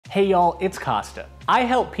Hey y'all, it's Costa. I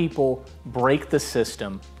help people break the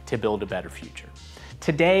system to build a better future.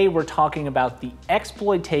 Today we're talking about the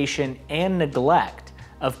exploitation and neglect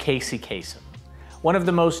of Casey Kasem. One of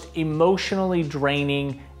the most emotionally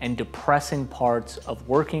draining and depressing parts of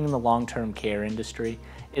working in the long-term care industry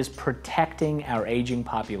is protecting our aging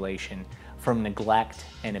population from neglect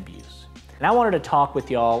and abuse. And I wanted to talk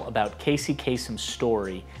with y'all about Casey Kasem's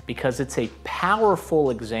story because it's a powerful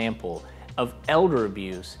example of elder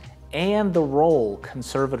abuse and the role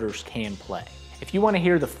conservators can play. If you want to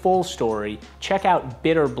hear the full story, check out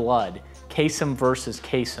Bitter Blood, Kasem versus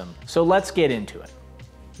Kasem. So let's get into it.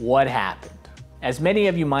 What happened? As many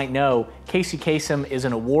of you might know, Casey Kasem is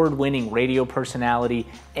an award-winning radio personality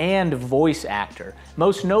and voice actor.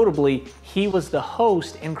 Most notably, he was the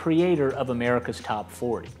host and creator of America's Top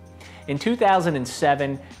 40. In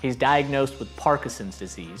 2007, he's diagnosed with Parkinson's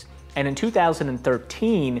disease, and in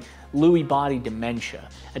 2013, Lewy body dementia,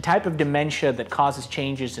 a type of dementia that causes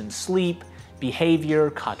changes in sleep, behavior,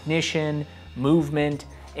 cognition, movement,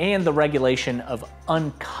 and the regulation of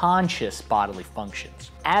unconscious bodily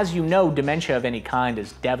functions. As you know, dementia of any kind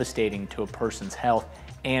is devastating to a person's health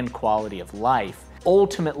and quality of life.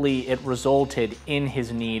 Ultimately, it resulted in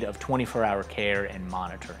his need of 24-hour care and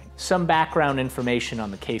monitoring. Some background information on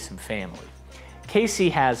the Kasem family. Casey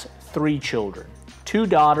has 3 children, 2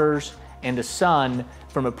 daughters and a son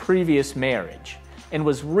from a previous marriage, and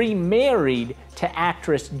was remarried to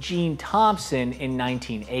actress Jean Thompson in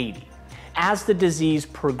 1980. As the disease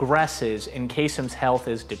progresses and Kasem's health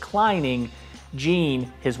is declining,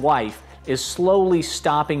 Jean, his wife, is slowly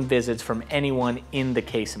stopping visits from anyone in the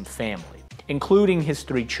Kasem family, including his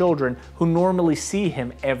 3 children who normally see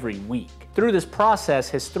him every week. Through this process,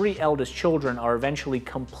 his 3 eldest children are eventually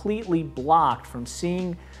completely blocked from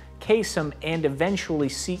seeing Kasem and eventually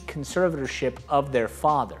seek conservatorship of their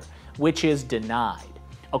father, which is denied.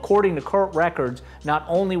 According to court records, not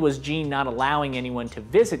only was Jean not allowing anyone to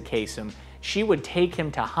visit Kasem, she would take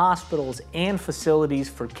him to hospitals and facilities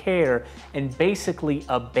for care and basically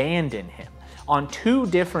abandon him. On 2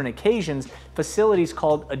 different occasions, facilities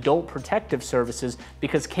called Adult Protective Services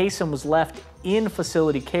because Kasem was left in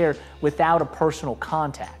facility care without a personal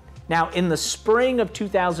contact. Now, in the spring of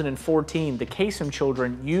 2014, the Kasem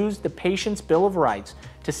children used the Patient's Bill of Rights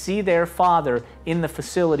to see their father in the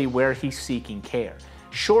facility where he's seeking care.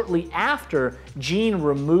 Shortly after, Jean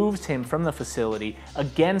removes him from the facility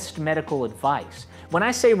against medical advice. When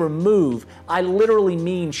I say remove, I literally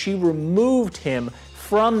mean she removed him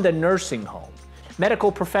from the nursing home.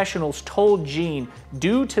 Medical professionals told Jean,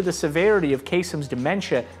 due to the severity of Kasem's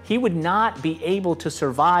dementia, he would not be able to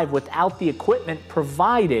survive without the equipment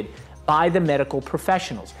provided by the medical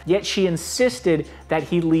professionals. Yet she insisted that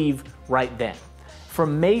he leave right then.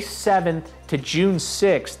 From May 7th to June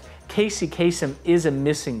 6th, Casey Kasem is a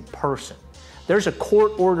missing person. There's a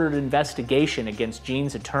court-ordered investigation against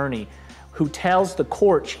Jean's attorney who tells the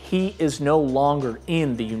court he is no longer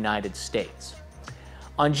in the United States.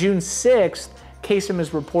 On June 6th, Kasem is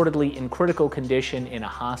reportedly in critical condition in a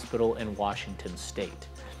hospital in Washington state.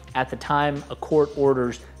 At the time, a court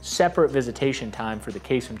orders separate visitation time for the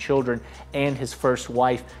Kasem children and his first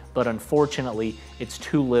wife, but unfortunately, it's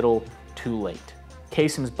too little, too late.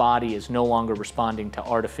 Kasem's body is no longer responding to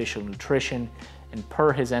artificial nutrition, and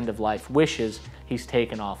per his end-of-life wishes, he's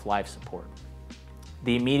taken off life support.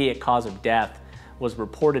 The immediate cause of death was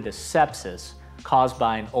reported as sepsis caused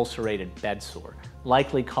by an ulcerated bedsore,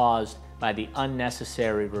 likely caused by the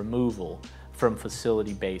unnecessary removal from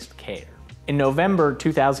facility-based care. In November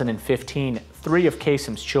 2015, 3 of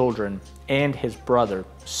Kasem's children and his brother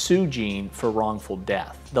sued Jean for wrongful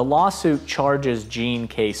death. The lawsuit charges Jean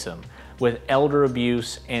Kasem with elder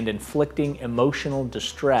abuse and inflicting emotional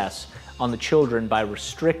distress on the children by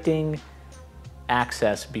restricting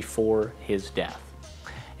access before his death.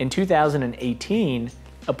 In 2018,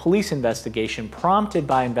 a police investigation prompted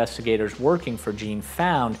by investigators working for Jean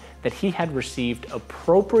found that he had received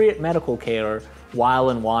appropriate medical care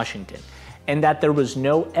while in Washington, and that there was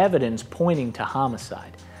no evidence pointing to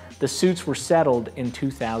homicide. The suits were settled in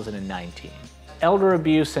 2019. Elder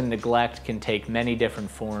abuse and neglect can take many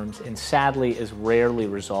different forms and sadly is rarely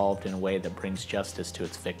resolved in a way that brings justice to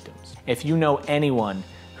its victims. If you know anyone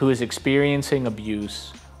who is experiencing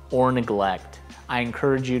abuse or neglect, I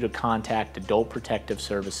encourage you to contact Adult Protective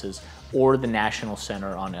Services or the National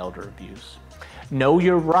Center on Elder Abuse. Know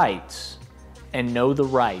your rights and know the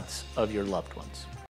rights of your loved ones.